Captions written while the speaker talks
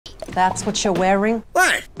That's what you're wearing?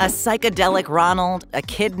 What? A psychedelic Ronald, a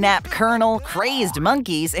kidnapped colonel, crazed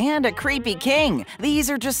monkeys, and a creepy king. These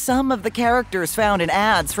are just some of the characters found in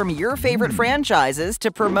ads from your favorite franchises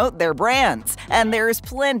to promote their brands. And there's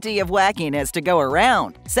plenty of wackiness to go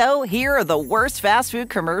around. So here are the worst fast food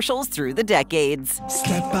commercials through the decades.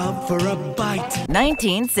 Step out for a bite.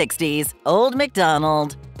 1960s, Old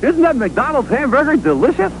McDonald. Isn't that McDonald's hamburger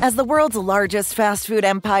delicious? As the world's largest fast food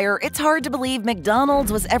empire, it's hard to believe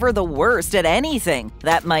McDonald's was ever the worst at anything.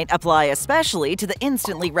 That might apply especially to the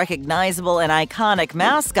instantly recognizable and iconic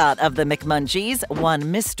mascot of the McMunchies, one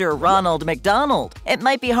Mr. Ronald McDonald. It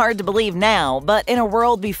might be hard to believe now, but in a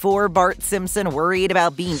world before Bart Simpson worried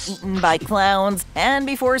about being eaten by clowns, and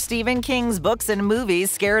before Stephen King's books and movies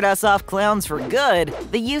scared us off clowns for good,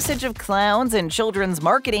 the usage of clowns in children's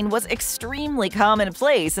marketing was extremely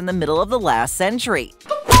commonplace in the middle of the last century.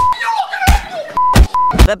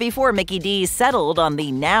 But before Mickey D settled on the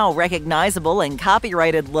now recognizable and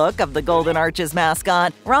copyrighted look of the Golden Arches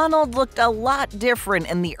mascot, Ronald looked a lot different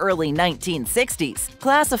in the early 1960s.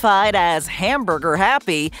 Classified as hamburger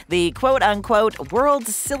happy, the quote-unquote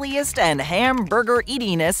world's silliest and hamburger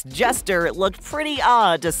eatingest jester looked pretty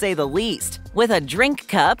odd to say the least. With a drink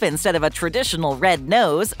cup instead of a traditional red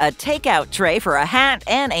nose, a takeout tray for a hat,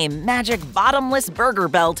 and a magic bottomless burger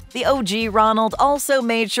belt, the OG Ronald also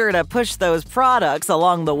made sure to push those products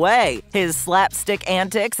along the way. His slapstick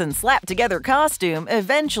antics and slapped-together costume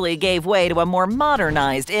eventually gave way to a more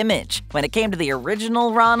modernized image. When it came to the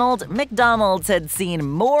original Ronald, McDonald's had seen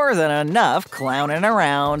more than enough clowning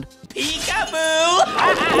around. Peekaboo!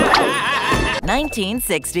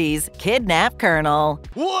 1960s, Kidnapped Colonel.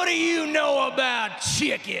 What do you know about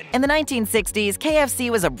chicken? In the 1960s,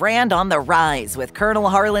 KFC was a brand on the rise, with Colonel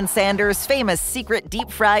Harlan Sanders' famous secret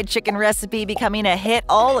deep-fried chicken recipe becoming a hit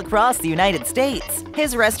all across the United States.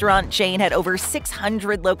 His restaurant chain had over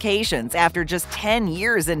 600 locations after just 10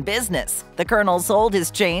 years in business. The Colonel sold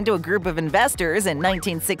his chain to a group of investors in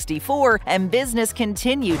 1964, and business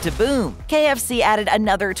continued to boom. KFC added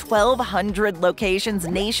another 1,200 locations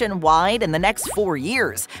nationwide in the next 4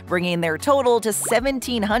 years, bringing their total to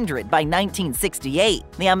 1,700 by 1968.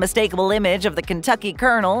 The unmistakable image of the Kentucky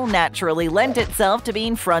Colonel naturally lent itself to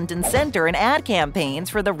being front and center in ad campaigns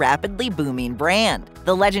for the rapidly booming brand.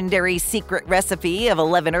 The legendary secret recipe of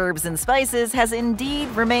 11 herbs and spices has indeed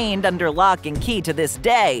remained under lock and key to this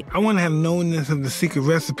day. I want to have knownness of the secret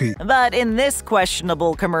recipe. But in this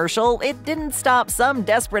questionable commercial, it didn't stop some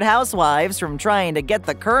desperate housewives from trying to get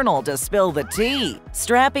the Colonel to spill the tea.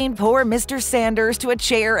 Strapping poor Mr. Sanders to a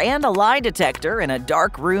chair and a lie detector in a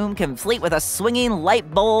dark room complete with a swinging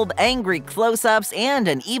light bulb, angry close-ups, and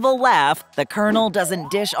an evil laugh, the Colonel doesn't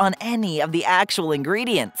dish on any of the actual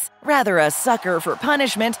ingredients. Rather a sucker for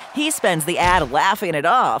punishment, he spends the ad laughing it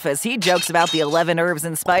off as he jokes about the 11 herbs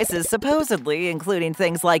and spices, supposedly including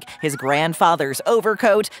things like his grandfather's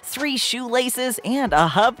overcoat, 3 shoelaces, and a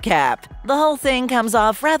hubcap. The whole thing comes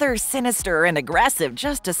off rather sinister and aggressive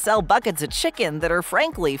just to sell buckets of chicken that are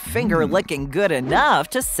frankly finger-licking good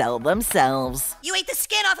enough to sell themselves. You ate the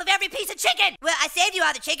skin off of every piece of chicken! Well, I saved you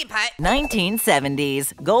all the chicken part.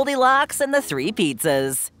 1970s, Goldilocks and the 3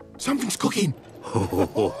 Pizzas. Something's cooking.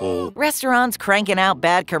 Restaurants cranking out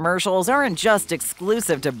bad commercials aren't just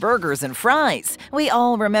exclusive to burgers and fries. We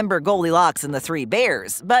all remember Goldilocks and the 3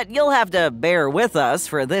 Bears, but you'll have to bear with us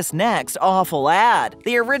for this next awful ad.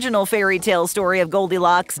 The original fairy tale story of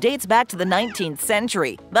Goldilocks dates back to the 19th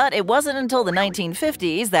century, but it wasn't until the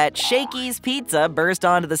 1950s that Shakey's Pizza burst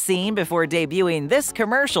onto the scene before debuting this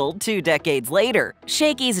commercial 2 decades later.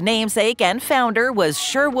 Shakey's namesake and founder was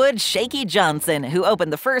Sherwood Shaky Johnson, who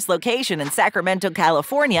opened the first location in Sacramento,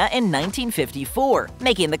 California in 1954,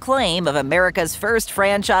 making the claim of America's first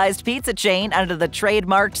franchised pizza chain under the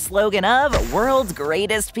trademarked slogan of World's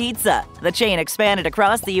Greatest Pizza. The chain expanded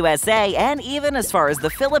across the USA and even as far as the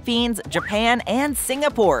Philippines, Japan, and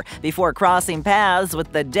Singapore before crossing paths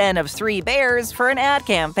with the Den of 3 Bears for an ad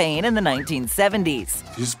campaign in the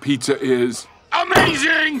 1970s. This pizza is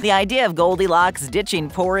amazing! The idea of Goldilocks ditching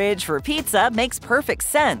porridge for pizza makes perfect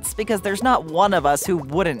sense because there's not one of us who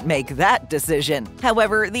wouldn't make that decision.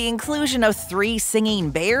 However, the inclusion of 3 singing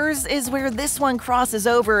bears is where this one crosses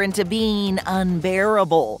over into being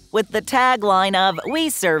unbearable. With the tagline of "We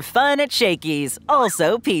serve fun at Shakey's,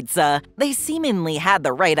 also pizza." They seemingly had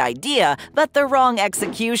the right idea, but the wrong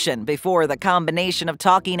execution before the combination of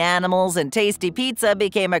talking animals and tasty pizza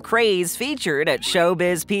became a craze featured at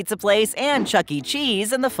Showbiz Pizza Place and Chuck E.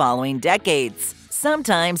 Cheese in the following decades.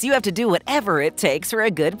 Sometimes you have to do whatever it takes for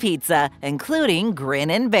a good pizza, including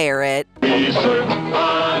grin and bear it. We serve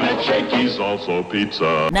fun at Shakey's, also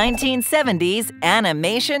pizza. 1970s,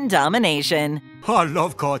 Animation Domination. I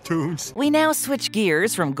love cartoons. We now switch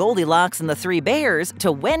gears from Goldilocks and the Three Bears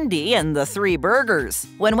to Wendy and the Three Burgers.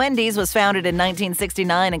 When Wendy's was founded in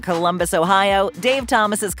 1969 in Columbus, Ohio, Dave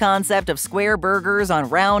Thomas's concept of square burgers on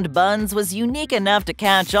round buns was unique enough to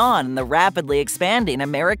catch on in the rapidly expanding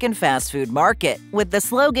American fast food market. With the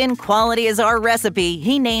slogan, "Quality is our recipe,"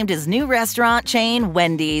 he named his new restaurant chain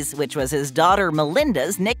Wendy's, which was his daughter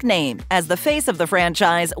Melinda's nickname. As the face of the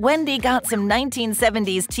franchise, Wendy got some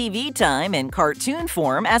 1970s TV time in cartoon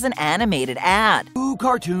form as an animated ad. Ooh,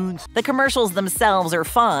 cartoons. The commercials themselves are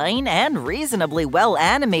fine and reasonably well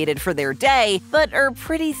animated for their day, but are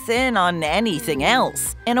pretty thin on anything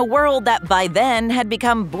else. In a world that by then had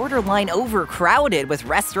become borderline overcrowded with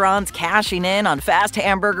restaurants cashing in on fast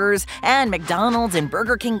hamburgers and McDonald's and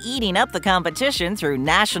Burger King eating up the competition through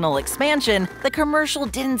national expansion, the commercial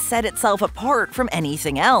didn't set itself apart from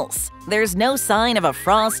anything else. There's no sign of a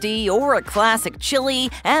Frosty or a classic chili,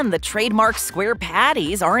 and the trademark square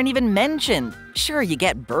patties aren't even mentioned. Sure, you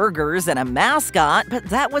get burgers and a mascot, but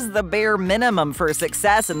that was the bare minimum for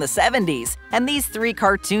success in the 70s, and these three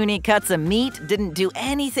cartoony cuts of meat didn't do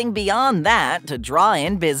anything beyond that to draw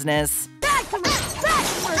in business.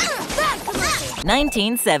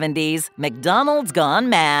 1970s, McDonald's gone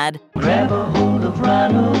mad. Grab a hold of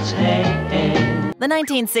Ronald's hand. The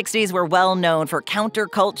 1960s were well known for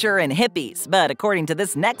counterculture and hippies, but according to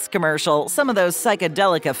this next commercial, some of those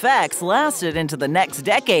psychedelic effects lasted into the next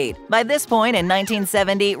decade. By this point in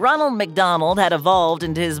 1970, Ronald McDonald had evolved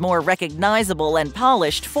into his more recognizable and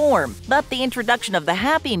polished form, but the introduction of the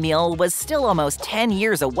Happy Meal was still almost 10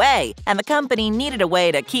 years away, and the company needed a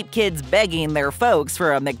way to keep kids begging their folks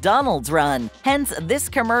for a McDonald's run. Hence, this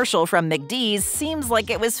commercial from McD's seems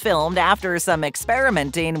like it was filmed after some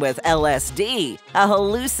experimenting with LSD. A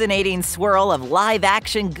hallucinating swirl of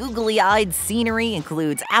live-action, googly-eyed scenery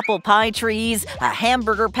includes apple pie trees, a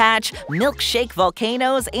hamburger patch, milkshake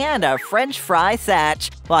volcanoes, and a French fry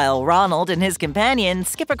thatch, while Ronald and his companion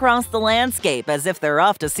skip across the landscape as if they're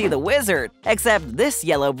off to see the wizard. Except this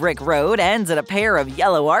yellow brick road ends at a pair of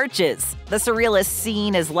yellow arches. The surrealist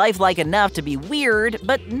scene is lifelike enough to be weird,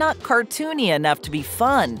 but not cartoony enough to be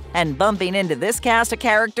fun, and bumping into this cast of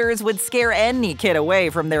characters would scare any kid away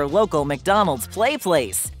from their local McDonald's play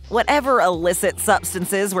place. Whatever illicit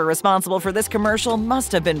substances were responsible for this commercial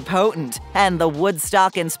must have been potent, and the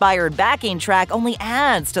Woodstock-inspired backing track only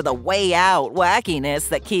adds to the way-out wackiness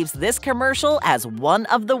that keeps this commercial as one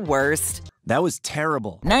of the worst. That was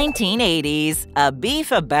terrible. 1980s, a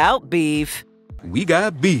beef about beef. We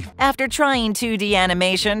got beef. After trying 2D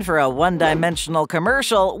animation for a one-dimensional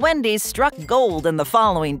commercial, Wendy's struck gold in the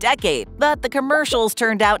following decade. But the commercials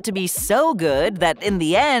turned out to be so good that in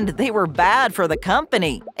the end, they were bad for the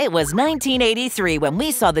company. It was 1983 when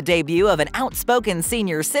we saw the debut of an outspoken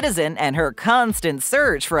senior citizen and her constant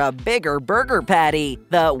search for a bigger burger patty.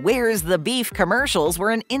 The "Where's the Beef" commercials were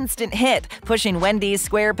an instant hit, pushing Wendy's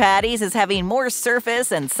square patties as having more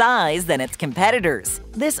surface and size than its competitors.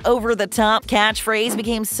 This over-the-top catchphrase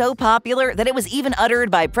became so popular that it was even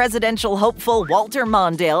uttered by presidential hopeful Walter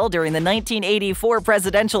Mondale during the 1984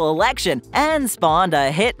 presidential election and spawned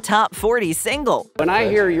a hit top 40 single. When I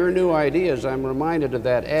hear your new ideas, I'm reminded of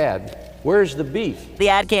that ad. Where's the beef? The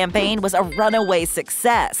ad campaign was a runaway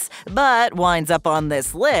success, but winds up on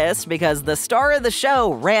this list because the star of the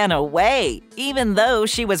show ran away. Even though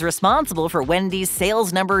she was responsible for Wendy's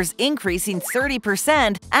sales numbers increasing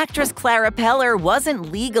 30%, actress Clara Peller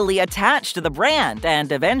wasn't legally attached to the brand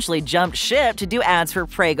and eventually jumped ship to do ads for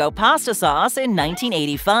Prego pasta sauce in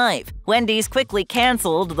 1985. Wendy's quickly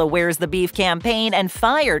canceled the Where's the Beef campaign and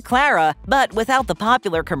fired Clara, but without the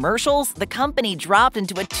popular commercials, the company dropped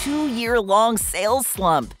into a 2-year-long sales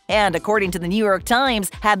slump, and according to the New York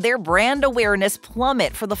Times, had their brand awareness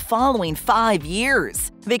plummet for the following 5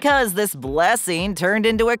 years. Because this blessing turned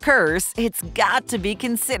into a curse, it's got to be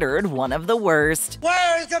considered one of the worst.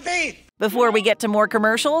 Where's the beef? Before we get to more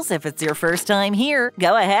commercials, if it's your first time here,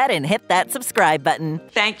 go ahead and hit that subscribe button.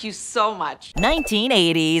 Thank you so much.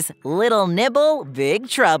 1980s, Little Nibble, Big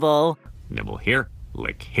Trouble. Nibble here,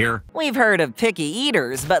 lick here. We've heard of picky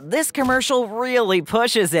eaters, but this commercial really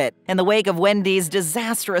pushes it. In the wake of Wendy's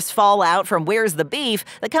disastrous fallout from Where's the Beef,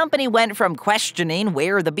 the company went from questioning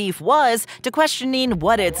where the beef was to questioning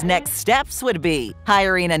what its next steps would be.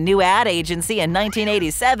 Hiring a new ad agency in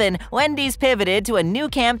 1987, Wendy's pivoted to a new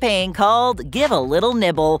campaign called Give a Little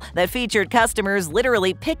Nibble that featured customers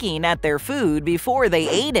literally picking at their food before they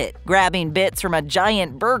ate it. Grabbing bits from a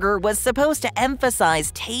giant burger was supposed to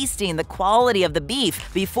emphasize tasting the quality of the beef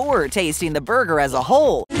before tasting the burger as a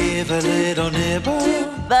whole. Give a little nibble.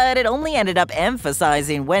 But it only ended up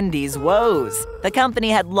emphasizing Wendy's woes. The company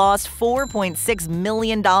had lost $4.6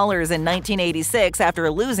 million in 1986 after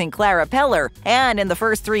losing Clara Peller, and in the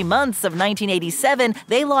first 3 months of 1987,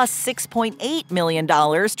 they lost $6.8 million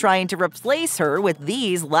trying to replace her with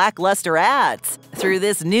these lackluster ads. Through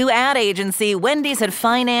this new ad agency, Wendy's had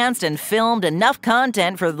financed and filmed enough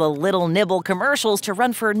content for the Little Nibble commercials to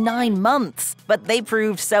run for 9 months. But they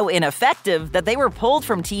proved so ineffective that they were pulled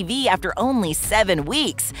from TV after only 7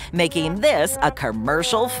 weeks, making this a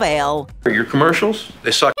commercial fail. Your commercials?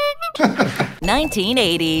 They suck.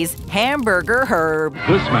 1980s Hamburger Herb.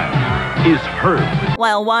 This man is Herb.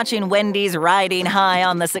 While watching Wendy's riding high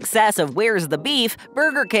on the success of Where's the Beef,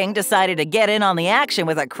 Burger King decided to get in on the action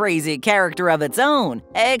with a crazy character of its own.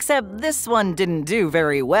 Except this one didn't do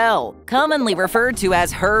very well. Commonly referred to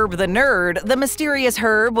as Herb the Nerd, the mysterious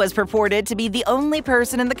Herb was purported to be the only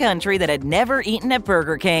person in the country that had never eaten at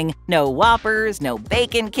Burger King. No Whoppers, no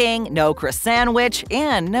Bacon King, no croissantwich,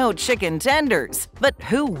 and no chicken tenders. But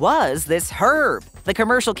who was this Herb? The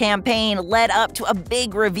commercial campaign led up to a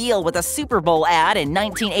big reveal with a Super Bowl ad in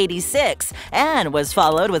 1986 and was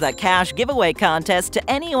followed with a cash giveaway contest to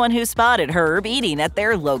anyone who spotted Herb eating at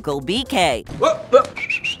their local BK.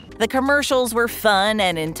 The commercials were fun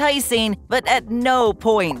and enticing, but at no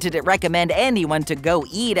point did it recommend anyone to go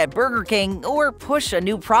eat at Burger King or push a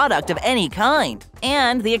new product of any kind.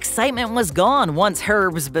 And the excitement was gone once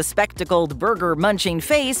Herb's bespectacled burger-munching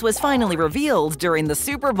face was finally revealed during the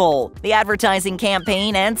Super Bowl. The advertising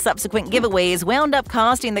campaign and subsequent giveaways wound up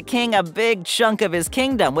costing the king a big chunk of his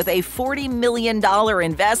kingdom with a $40 million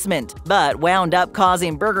investment, but wound up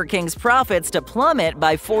causing Burger King's profits to plummet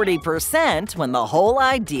by 40% when the whole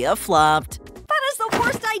idea flopped. That is the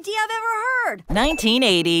worst idea I've ever heard.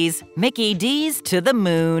 1980s Mickey D's to the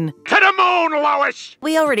moon. To the moon, Lois!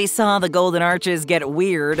 We already saw the Golden Arches get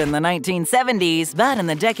weird in the 1970s, but in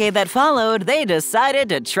the decade that followed, they decided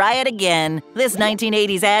to try it again. This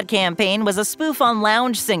 1980s ad campaign was a spoof on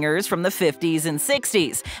lounge singers from the 50s and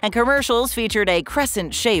 60s, and commercials featured a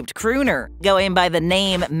crescent-shaped crooner. Going by the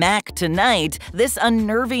name Mac Tonight, this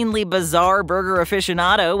unnervingly bizarre burger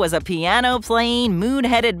aficionado was a piano-playing,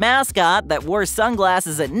 moon-headed mascot that wore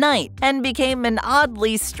sunglasses at night and became an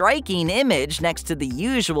oddly striking image next to the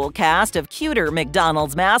usual cast of cuter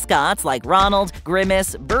McDonald's mascots like Ronald,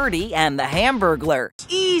 Grimace, Birdie, and the Hamburglar.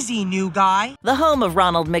 Easy, new guy. The home of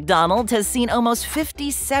Ronald McDonald has seen almost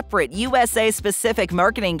 50 separate USA-specific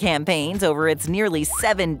marketing campaigns over its nearly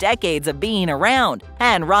 7 decades of being around,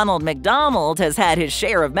 and Ronald McDonald has had his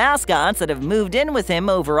share of mascots that have moved in with him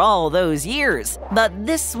over all those years. But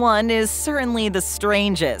this one is certainly the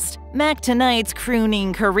strangest. Mac Tonight's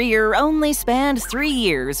crooning career only spanned 3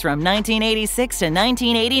 years from 1986 to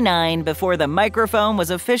 1989 before the microphone was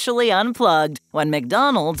officially unplugged, when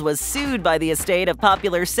McDonald's was sued by the estate of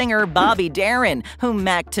popular singer Bobby Darin, whom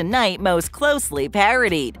Mac Tonight most closely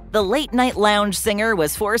parodied. The late-night lounge singer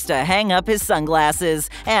was forced to hang up his sunglasses,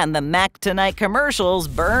 and the Mac Tonight commercials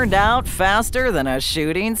burned out faster than a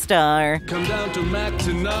shooting star. Come down to Mac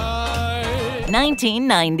Tonight.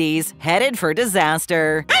 1990s, headed for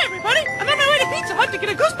disaster. Hey, everybody! I'm on my way to Pizza Hut to get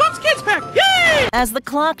a Goosebumps Kids Pack! Yay! As the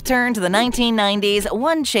clock turned to the 1990s,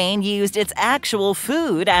 one chain used its actual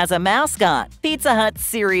food as a mascot. Pizza Hut's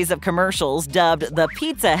series of commercials, dubbed the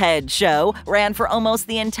Pizza Head Show, ran for almost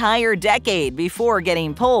the entire decade before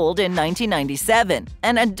getting pulled in 1997.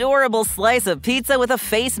 An adorable slice of pizza with a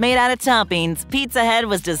face made out of toppings, Pizza Head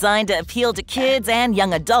was designed to appeal to kids and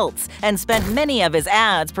young adults, and spent many of his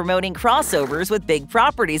ads promoting crossovers with big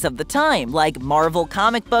properties of the time, like Marvel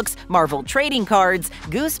comic books, Marvel trading cards,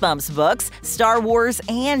 Goosebumps books, Star Wars,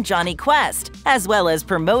 and Johnny Quest, as well as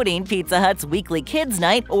promoting Pizza Hut's weekly kids'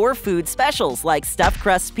 night or food specials like stuffed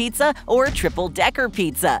crust pizza or triple-decker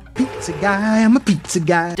pizza. Pizza guy, I'm a pizza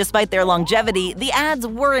guy. Despite their longevity, the ads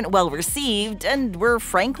weren't well received and were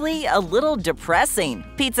frankly a little depressing.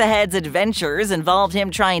 Pizza Head's adventures involved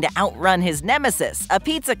him trying to outrun his nemesis, a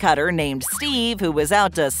pizza cutter named Steve who was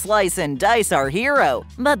out to slice and dice our hero.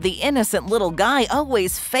 But the innocent little guy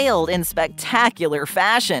always failed in spectacular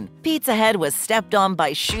fashion. Pizza Head was stepped on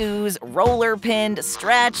by shoes, roller-pinned,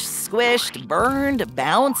 stretched, squished, burned,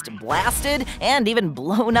 bounced, blasted, and even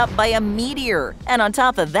blown up by a meteor. And on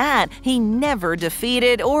top of that, he never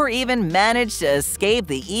defeated or even managed to escape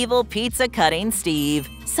the evil pizza-cutting Steve.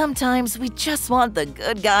 Sometimes we just want the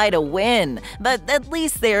good guy to win, but at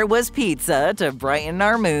least there was pizza to brighten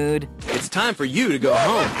our mood. It's time for you to go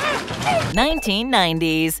home.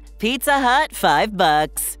 1990s, Pizza Hut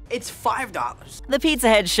 $5. It's $5. The Pizza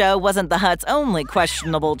Head show wasn't the Hut's only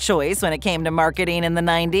questionable choice when it came to marketing in the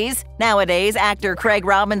 90s. Nowadays, actor Craig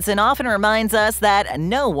Robinson often reminds us that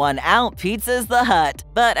no one out-pizzas the Hut.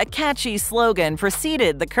 But a catchy slogan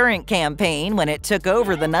preceded the current campaign when it took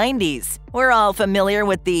over the 90s. We're all familiar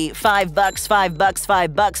with the $5, $5,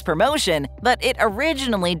 $5 promotion, but it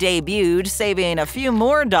originally debuted saving a few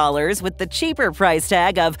more dollars with the cheaper price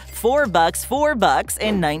tag of $4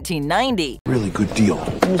 in 1990. Really good deal.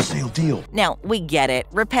 Wholesale deal. Now, we get it.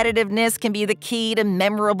 Repetitiveness can be the key to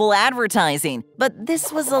memorable advertising, but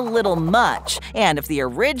this was a little much. And if the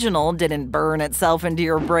original didn't burn itself into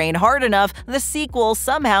your brain hard enough, the sequel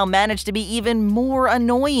somehow managed to be even more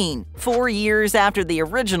annoying. 4 years after the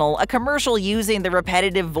original, a commercial using the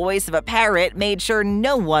repetitive voice of a parrot made sure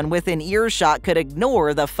no one within earshot could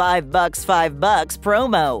ignore the $5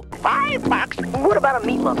 promo. $5? What about a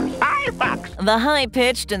meat lover? $5? The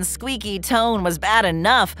high-pitched and squeaky tone was bad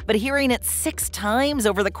enough, but hearing it 6 times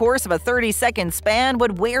over the course of a 30-second span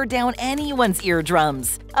would wear down anyone's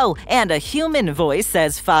eardrums. Oh, and a human voice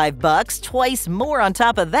says $5, twice more on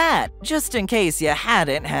top of that, just in case you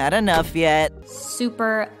hadn't had enough yet.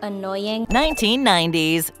 Super annoying.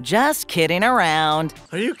 1990s, just kidding around.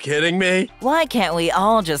 Are you kidding me? Why can't we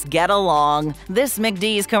all just get along? This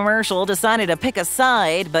McD's commercial decided to pick a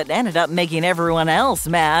side, but ended up making everyone else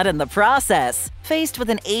mad in the process. Faced with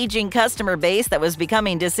an aging customer base that was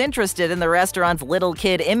becoming disinterested in the restaurant's little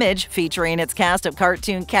kid image featuring its cast of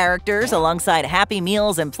cartoon characters alongside Happy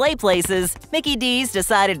Meals and play places, Mickey D's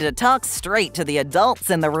decided to talk straight to the adults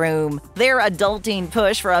in the room. Their adulting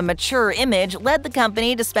push for a mature image led the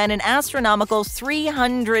company to spend an astronomical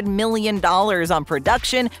 $300 million on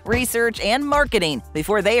production, research, and marketing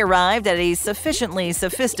before they arrived at a sufficiently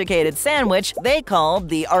sophisticated sandwich they called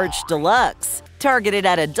the Arch Deluxe. Targeted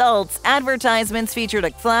at adults, advertisements featured a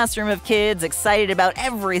classroom of kids excited about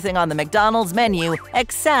everything on the McDonald's menu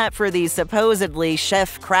except for the supposedly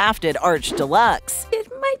chef-crafted Arch Deluxe. It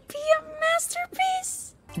might be a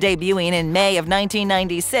masterpiece. Debuting in May of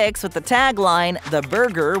 1996 with the tagline, "The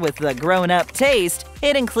Burger with the Grown-Up Taste,"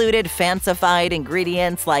 it included fancified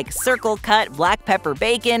ingredients like circle-cut black pepper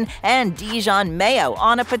bacon and Dijon mayo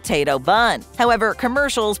on a potato bun. However,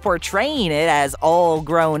 commercials portraying it as all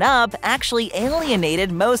grown up actually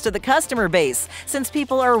alienated most of the customer base, since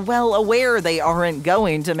people are well aware they aren't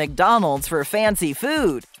going to McDonald's for fancy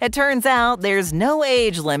food. It turns out there's no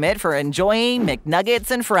age limit for enjoying McNuggets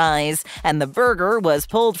and fries, and the burger was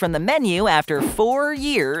pulled from the menu after 4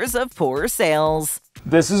 years of poor sales.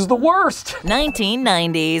 This is the worst!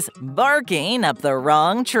 1990s, barking up the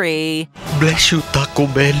wrong tree. Bless you, Taco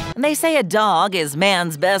Bell. They say a dog is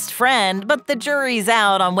man's best friend, but the jury's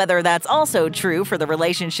out on whether that's also true for the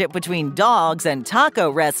relationship between dogs and taco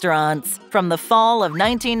restaurants. From the fall of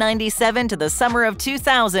 1997 to the summer of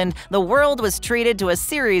 2000, the world was treated to a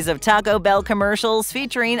series of Taco Bell commercials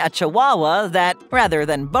featuring a chihuahua that, rather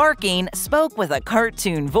than barking, spoke with a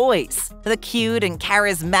cartoon voice. The cute and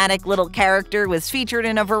charismatic little character was featured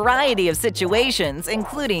in a variety of situations,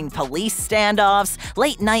 including police standoffs,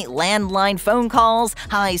 late-night landline phone calls,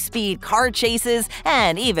 high-speed car chases,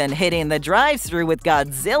 and even hitting the drive-thru with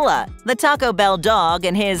Godzilla. The Taco Bell dog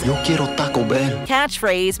and his "Yo quiero Taco Bell"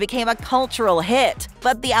 catchphrase became a cultural hit,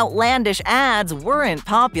 but the outlandish ads weren't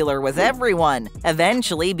popular with everyone.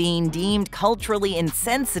 Eventually being deemed culturally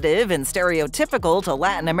insensitive and stereotypical to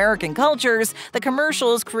Latin American cultures, the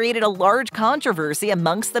commercials created a large controversy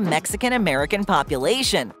amongst the Mexican-American population.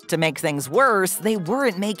 To make things worse, they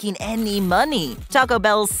weren't making any money. Taco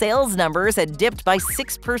Bell's sales numbers had dipped by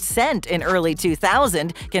 6% in early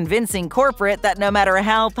 2000, convincing corporate that no matter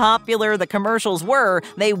how popular the commercials were,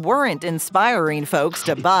 they weren't inspiring folks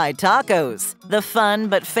to buy tacos. The fun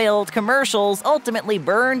but failed commercials ultimately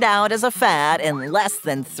burned out as a fad in less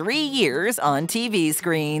than 3 years on TV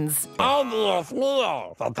screens.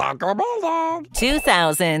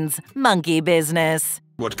 2000s, monkey business.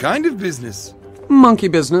 What kind of business? Monkey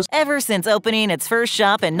business. Ever since opening its first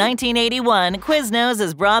shop in 1981, Quiznos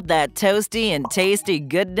has brought that toasty and tasty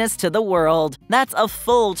goodness to the world. That's a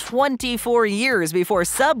full 24 years before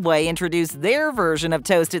Subway introduced their version of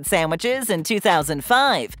toasted sandwiches in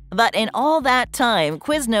 2005. But in all that time,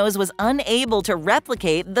 Quiznos was unable to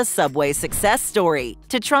replicate the Subway success story.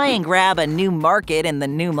 To try and grab a new market in the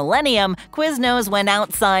new millennium, Quiznos went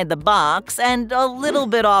outside the box and a little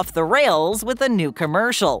bit off the rails with a new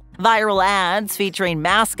commercial. Viral ads featuring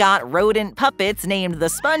mascot rodent puppets named the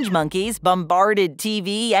Sponge Monkeys bombarded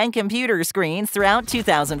TV and computer screens throughout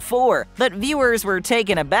 2004, but viewers were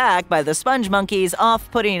taken aback by the Sponge Monkeys'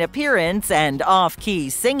 off-putting appearance and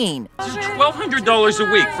off-key singing. This is $1,200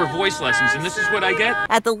 a week for voice lessons, and this is what I get?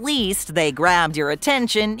 At the least, they grabbed your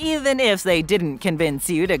attention, even if they didn't convince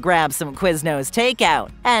you to grab some Quiznos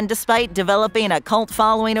takeout. And despite developing a cult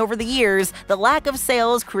following over the years, the lack of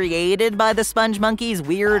sales created by the Sponge Monkeys'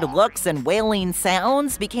 weird looks and wailing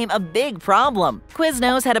sounds became a big problem.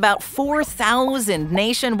 Quiznos had about 4,000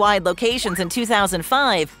 nationwide locations in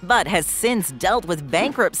 2005, but has since dealt with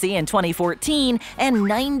bankruptcy in 2014 and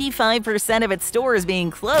 95% of its stores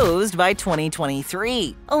being closed by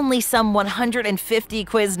 2023. Only some 150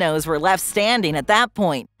 Quiznos were left standing at that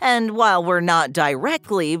point. And while we're not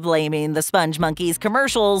directly blaming the Sponge Monkeys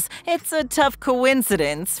commercials, it's a tough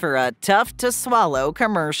coincidence for a tough-to-swallow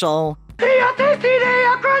commercial. They are tasty, they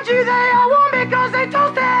are crunchy, they are warm because they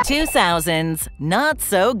toasted. 2000's Not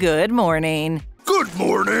So Good Morning. Good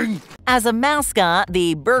morning. As a mascot,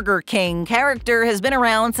 the Burger King character has been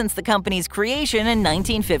around since the company's creation in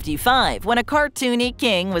 1955, when a cartoony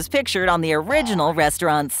king was pictured on the original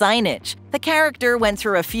restaurant signage. The character went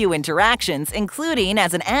through a few interactions, including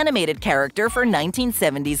as an animated character for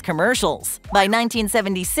 1970s commercials. By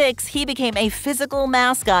 1976, he became a physical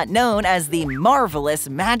mascot known as the Marvelous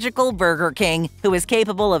Magical Burger King, who was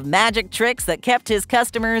capable of magic tricks that kept his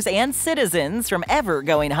customers and citizens from ever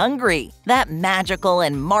going hungry. That magical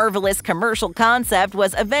and marvelous commercial concept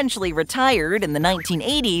was eventually retired in the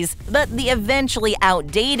 1980s, but the eventually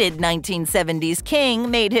outdated 1970s king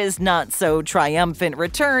made his not-so-triumphant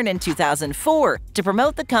return in 2004 to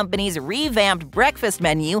promote the company's revamped breakfast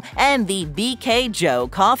menu and the BK Joe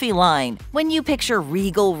coffee line. When you picture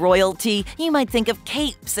regal royalty, you might think of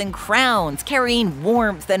capes and crowns carrying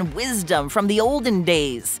warmth and wisdom from the olden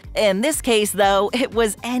days. In this case, though, it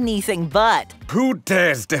was anything but. Who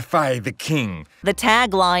dares defy the king? The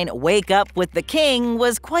tagline, "Wake up with the king,"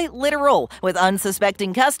 was quite literal, with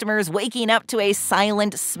unsuspecting customers waking up to a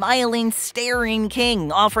silent, smiling, staring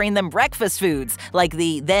king offering them breakfast foods, like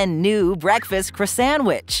the then-new breakfast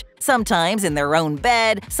croissant-wich. Sometimes in their own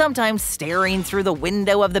bed, sometimes staring through the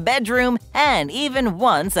window of the bedroom, and even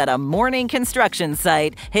once at a morning construction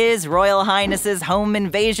site, His Royal Highness's home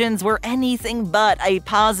invasions were anything but a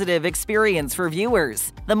positive experience for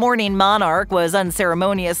viewers. The morning monarch was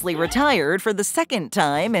unceremoniously retired for the second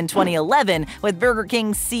time in 2011, with Burger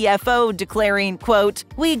King's CFO declaring, quote,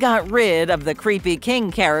 "We got rid of the creepy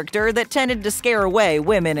king character that tended to scare away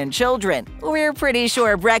women and children. We're pretty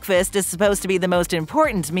sure breakfast is supposed to be the most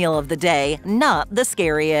important meal of the day, not the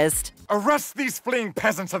scariest." Arrest these fleeing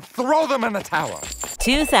peasants and throw them in the tower.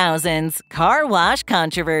 2000's car wash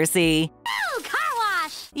controversy. Ooh, car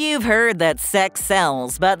wash! You've heard that sex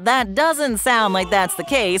sells, but that doesn't sound like that's the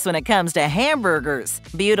case when it comes to hamburgers.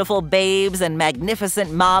 Beautiful babes and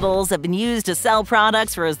magnificent models have been used to sell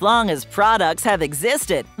products for as long as products have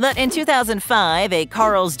existed. But in 2005, a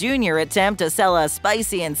Carl's Jr. attempt to sell a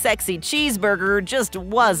spicy and sexy cheeseburger just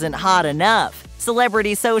wasn't hot enough.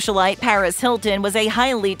 Celebrity socialite Paris Hilton was a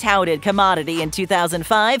highly touted commodity in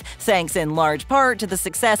 2005, thanks in large part to the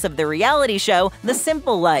success of the reality show The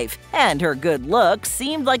Simple Life, and her good looks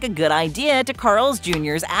seemed like a good idea to Carl's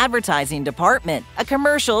Jr.'s advertising department. A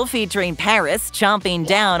commercial featuring Paris chomping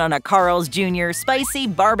down on a Carl's Jr. spicy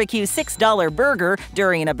barbecue $6 burger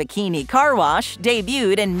during a bikini car wash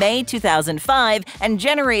debuted in May 2005 and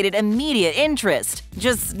generated immediate interest,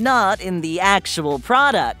 just not in the actual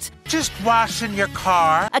product. Just wash in your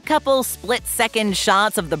car. A couple split-second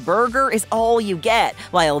shots of the burger is all you get,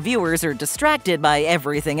 while viewers are distracted by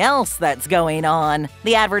everything else that's going on.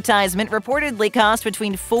 The advertisement reportedly cost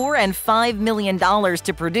between $4 and $5 million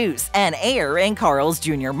to produce and air in Carl's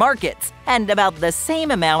Jr. markets, and about the same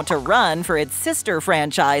amount to run for its sister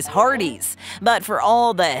franchise Hardee's. But for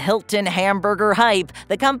all the Hilton hamburger hype,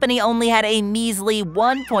 the company only had a measly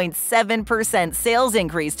 1.7% sales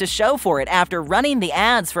increase to show for it after running the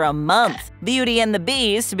ads for a month. Beauty and the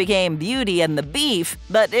Beast became Beauty and the Beef,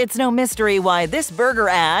 but it's no mystery why this burger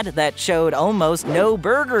ad that showed almost no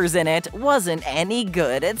burgers in it wasn't any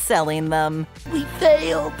good at selling them. We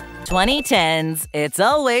failed. 2010's It's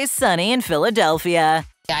Always Sunny in Philadelphia.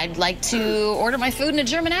 I'd like to order my food in a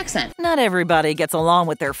German accent. Not everybody gets along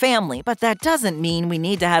with their family, but that doesn't mean we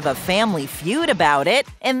need to have a family feud about it.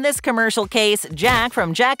 In this commercial case, Jack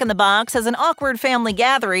from Jack in the Box has an awkward family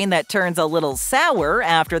gathering that turns a little sour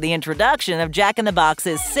after the introduction of Jack in the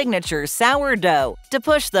Box's signature sourdough. To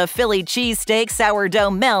push the Philly cheesesteak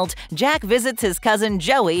sourdough melt, Jack visits his cousin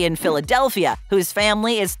Joey in Philadelphia, whose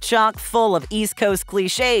family is chock full of East Coast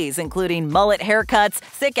cliches, including mullet haircuts,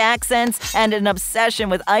 thick accents, and an obsession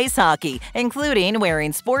with ice hockey, including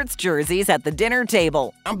wearing sports jerseys at the dinner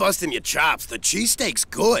table. I'm busting your chops. The cheesesteak's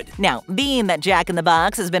good. Now, being that Jack in the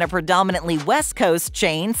Box has been a predominantly West Coast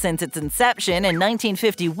chain since its inception in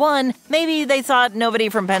 1951, maybe they thought nobody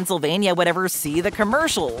from Pennsylvania would ever see the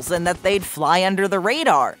commercials and that they'd fly under the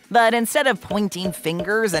radar. But instead of pointing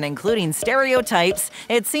fingers and including stereotypes,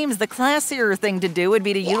 it seems the classier thing to do would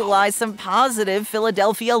be to utilize some positive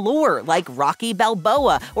Philadelphia lore like Rocky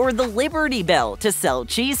Balboa or the Liberty Bell to sell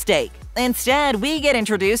cheesesteak. Instead, we get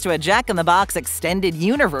introduced to a Jack in the Box extended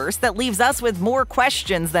universe that leaves us with more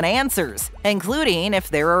questions than answers, including if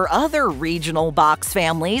there are other regional box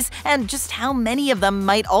families and just how many of them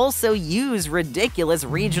might also use ridiculous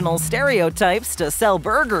regional stereotypes to sell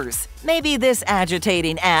burgers. Maybe this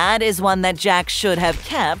agitating ad is one that Jack should have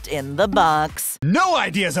kept in the box. No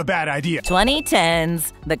idea's a bad idea.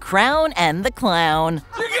 2010s, The Crown and the Clown.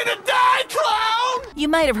 You're gonna die, clown! You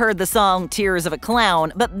might have heard the song Tears of a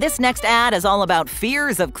Clown, but this next ad is all about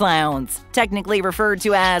fears of clowns. Technically referred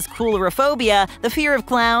to as coulrophobia, the fear of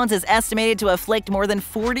clowns is estimated to afflict more than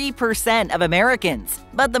 40% of Americans.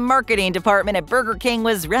 But the marketing department at Burger King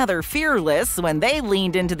was rather fearless when they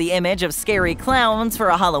leaned into the image of scary clowns for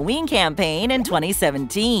a Halloween campaign in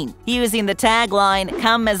 2017. Using the tagline,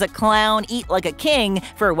 "Come as a clown, eat like a king,"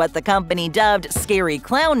 for what the company dubbed Scary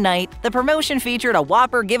Clown Night, the promotion featured a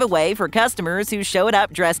Whopper giveaway for customers who showed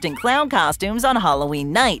up dressed in clown costumes on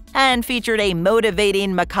Halloween night, and featured a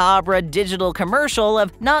motivating, macabre digital commercial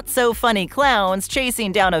of not-so-funny clowns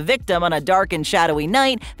chasing down a victim on a dark and shadowy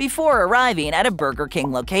night before arriving at a Burger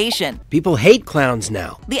King location. People hate clowns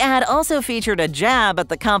now. The ad also featured a jab at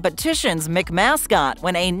the competition's McMascot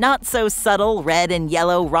when a not-so-subtle red and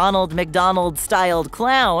yellow Ronald McDonald-styled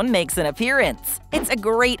clown makes an appearance. It's a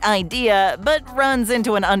great idea, but runs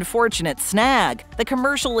into an unfortunate snag. The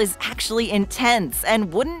commercial is actually intense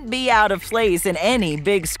and wouldn't be out of place in any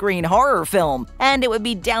big-screen horror film, and it would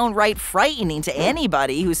be downright frightening to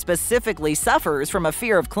anybody who specifically suffers from a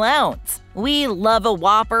fear of clowns. We love a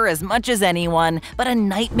Whopper as much as anyone, but a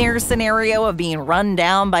nightmare scenario of being run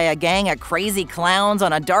down by a gang of crazy clowns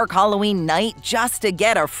on a dark Halloween night just to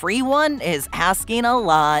get a free one is asking a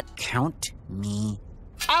lot. Count me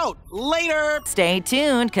out. Later! Stay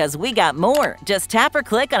tuned, because we got more. Just tap or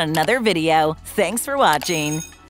click on another video. Thanks for watching.